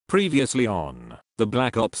Previously on the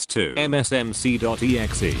Black Ops 2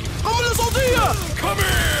 MSMC.exe. Come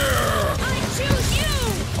here! I choose you!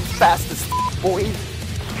 Fast as boy.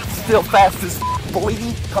 Still fast as boy.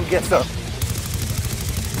 Come get some.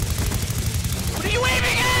 What are you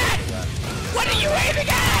aiming at? What are you aiming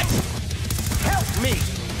at? Help me!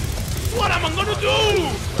 What am I gonna do?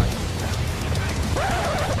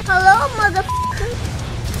 Hello, motherfucker.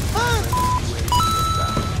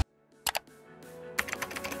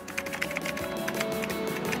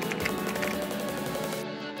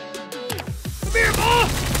 Come here, boy!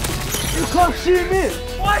 You can't see me.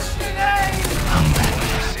 What's your name?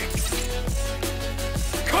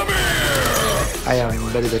 Come here! I am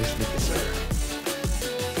very sneaky, sir.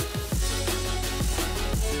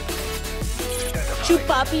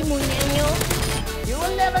 Chupapi muñeño. You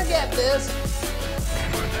will never get this.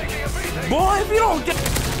 Boy, if you don't get...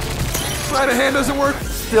 Sleight of hand doesn't work.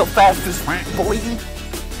 Still fast as boy.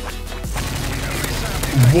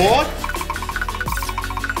 What?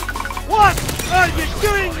 What are you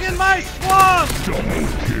doing in my swamp? Double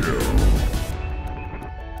kill.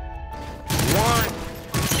 One.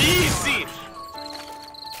 Easy.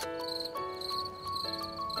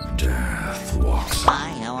 Death walks. Hi,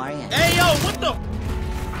 how are you? Hey, yo, what the?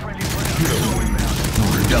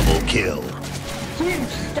 Double kill.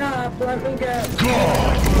 Stop, let me go.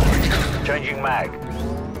 God! Changing mag.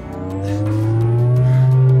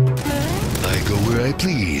 I go where I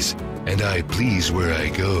please, and I please where I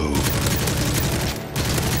go.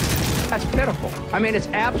 That's pitiful. I mean, it's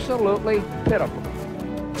absolutely pitiful.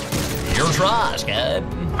 Your try, Scud.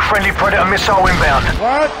 Friendly predator missile inbound.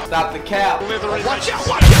 What? Stop the cap. Watch out,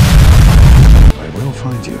 watch out! I will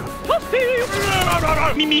find you.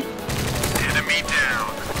 Me. Enemy down.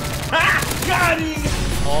 Ha! Got him!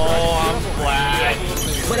 Oh, I'm glad.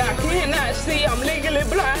 But I cannot see. I'm legally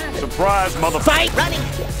blind. Surprise, motherfucker. Fight! Running!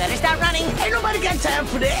 Better start running. Ain't nobody got time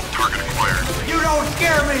for that. Target acquired. You don't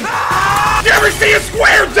scare me. You ever see a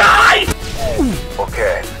square die?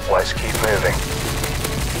 Okay, let's keep moving.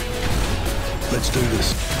 Let's do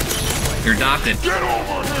this. You're doctored. Get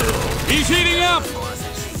over here! He's heating up!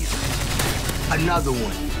 Another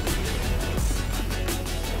one.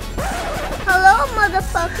 Hello,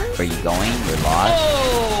 motherfucker. Where you going? You're lost?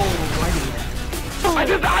 I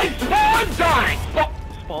just died! Spawn die!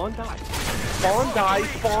 Spawn die! Spawn die!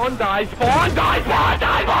 Spawn die! Spawn die! Spawn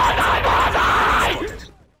die! Spawn die! Spawn die!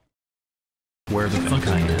 Where the fuck I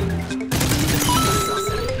am?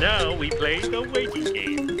 Now we play the waiting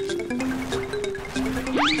game.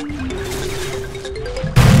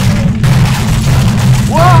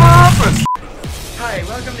 What happened? Hi,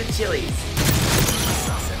 welcome to Chili's.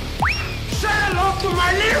 Say hello to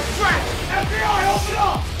my little friend! FBI, open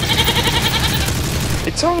up!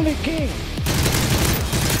 It's only a game.